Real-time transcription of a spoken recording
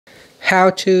how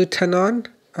to turn on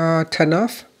or turn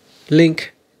off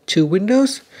link to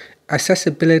Windows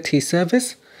accessibility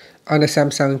service on the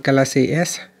Samsung Galaxy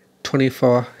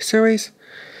S24 series.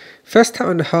 First, tap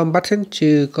on the home button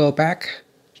to go back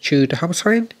to the home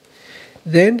screen.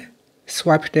 Then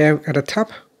swipe down at the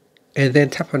top and then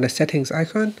tap on the settings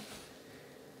icon.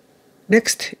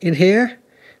 Next, in here,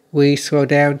 we scroll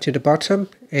down to the bottom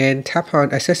and tap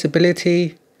on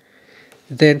accessibility,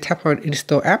 then tap on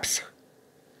install apps,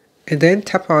 and then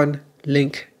tap on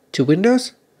link to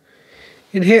Windows.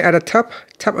 In here at the top,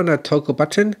 tap on the toggle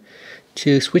button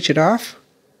to switch it off,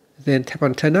 then tap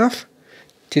on turn off.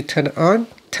 To turn it on,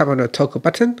 tap on the toggle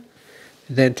button,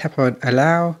 then tap on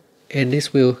allow, and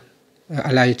this will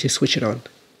allow you to switch it on.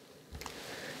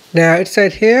 Now it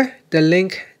said here, the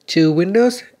link to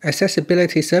Windows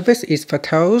accessibility service is for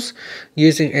those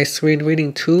using a screen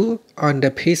reading tool on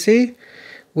the PC.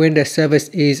 When the service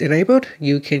is enabled,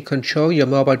 you can control your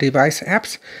mobile device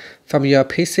apps from your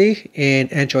PC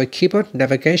and Android keyboard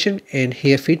navigation and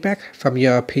hear feedback from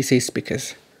your PC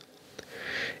speakers.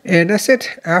 And that's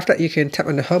it. After that, you can tap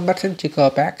on the home button to go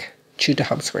back to the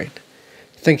home screen.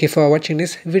 Thank you for watching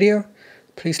this video.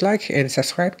 Please like and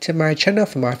subscribe to my channel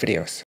for more videos.